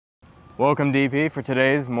Welcome DP for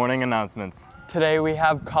today's morning announcements. Today we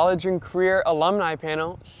have college and career alumni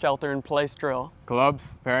panel, shelter in place drill,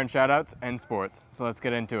 Clubs, parent shoutouts, and sports. So let's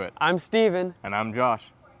get into it. I'm Steven. And I'm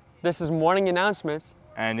Josh. This is morning announcements.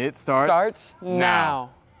 And it starts now.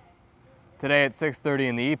 Today at 6:30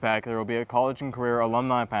 in the EPAC, there will be a college and career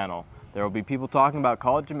alumni panel. There will be people talking about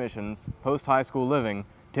college admissions, post-high school living,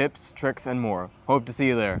 tips, tricks, and more. Hope to see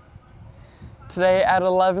you there. Today at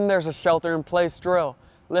 11, there's a shelter in place drill.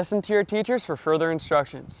 Listen to your teachers for further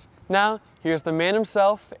instructions. Now, here's the man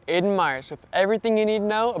himself, Aiden Myers, with everything you need to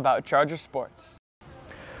know about Charger sports.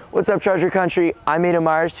 What's up, Charger Country? I'm Aiden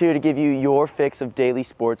Myers here to give you your fix of daily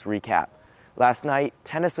sports recap. Last night,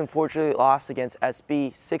 tennis unfortunately lost against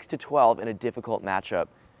SB 6-12 in a difficult matchup.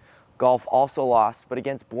 Golf also lost, but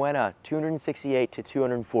against Buena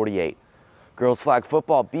 268-248. Girls flag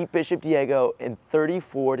football beat Bishop Diego in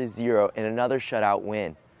 34-0 in another shutout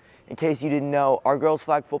win. In case you didn't know, our girls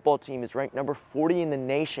flag football team is ranked number 40 in the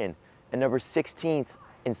nation and number 16th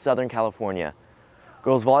in Southern California.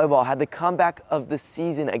 Girls volleyball had the comeback of the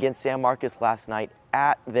season against San Marcos last night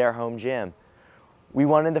at their home gym. We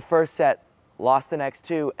won in the first set, lost the next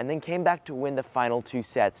two, and then came back to win the final two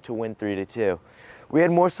sets to win 3-2. We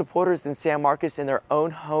had more supporters than San Marcos in their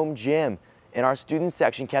own home gym, and our student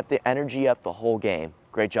section kept the energy up the whole game.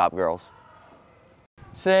 Great job, girls.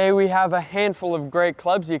 Today we have a handful of great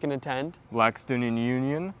clubs you can attend. Black Student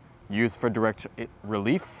Union, Youth for Direct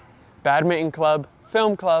Relief, Badminton Club,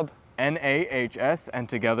 Film Club, NAHS, and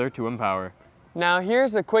Together to Empower. Now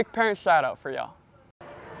here's a quick parent shout out for y'all.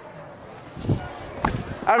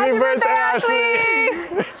 Happy birthday,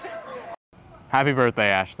 Ashley! Happy birthday,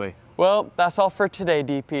 Ashley. Well, that's all for today,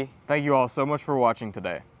 DP. Thank you all so much for watching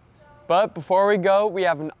today. But before we go, we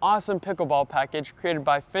have an awesome pickleball package created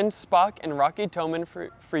by Finn Spock and Rocky Toman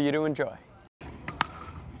for you to enjoy.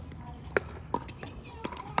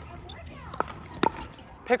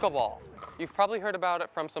 Pickleball. You've probably heard about it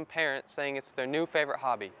from some parents saying it's their new favorite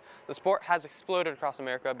hobby. The sport has exploded across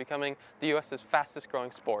America, becoming the U.S.'s fastest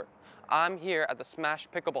growing sport. I'm here at the Smash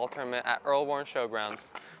Pickleball Tournament at Earl Warren Showgrounds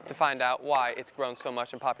to find out why it's grown so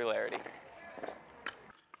much in popularity.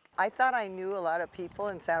 I thought I knew a lot of people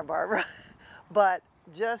in Santa Barbara, but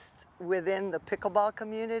just within the pickleball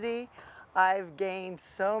community, I've gained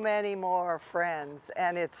so many more friends,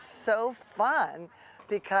 and it's so fun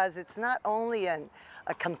because it's not only a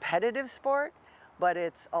competitive sport, but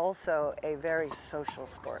it's also a very social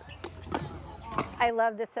sport. I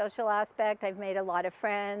love the social aspect. I've made a lot of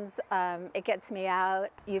friends. It gets me out.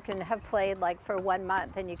 You can have played like for 1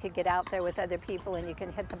 month and you could get out there with other people and you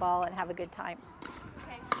can hit the ball and have a good time.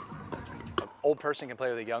 An old person can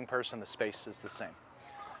play with a young person, the space is the same.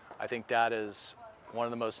 I think that is one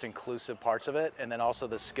of the most inclusive parts of it. And then also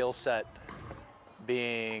the skill set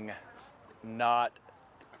being not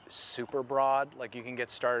super broad. Like you can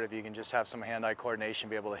get started if you can just have some hand-eye coordination,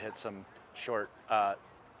 be able to hit some short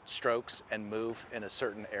strokes and move in a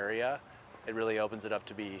certain area. It really opens it up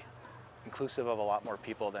to be inclusive of a lot more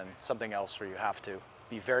people than something else where you have to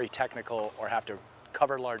be very technical or have to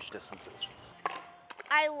cover large distances.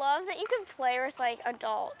 I love that you can play with like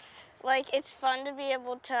adults. Like it's fun to be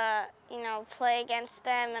able to, play against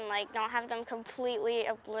them and like not have them completely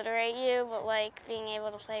obliterate you, but like being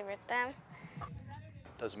able to play with them.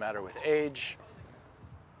 Doesn't matter with age,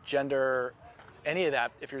 gender, any of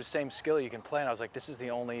that. If you're the same skill, you can play. And I was like, this is the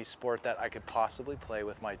only sport that I could possibly play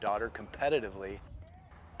with my daughter competitively.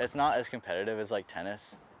 It's not as competitive as like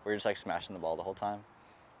tennis, where you're just like smashing the ball the whole time.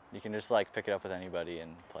 You can just like pick it up with anybody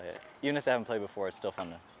and play it. Even if they haven't played before, it's still fun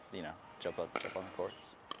to, jump on the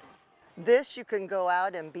courts. This, you can go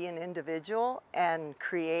out and be an individual and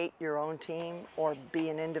create your own team or be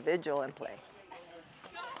an individual and play.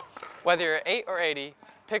 Whether you're 8 or 80,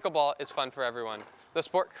 pickleball is fun for everyone. The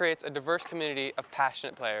sport creates a diverse community of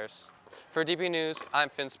passionate players. For DP News, I'm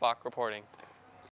Finn Spock reporting.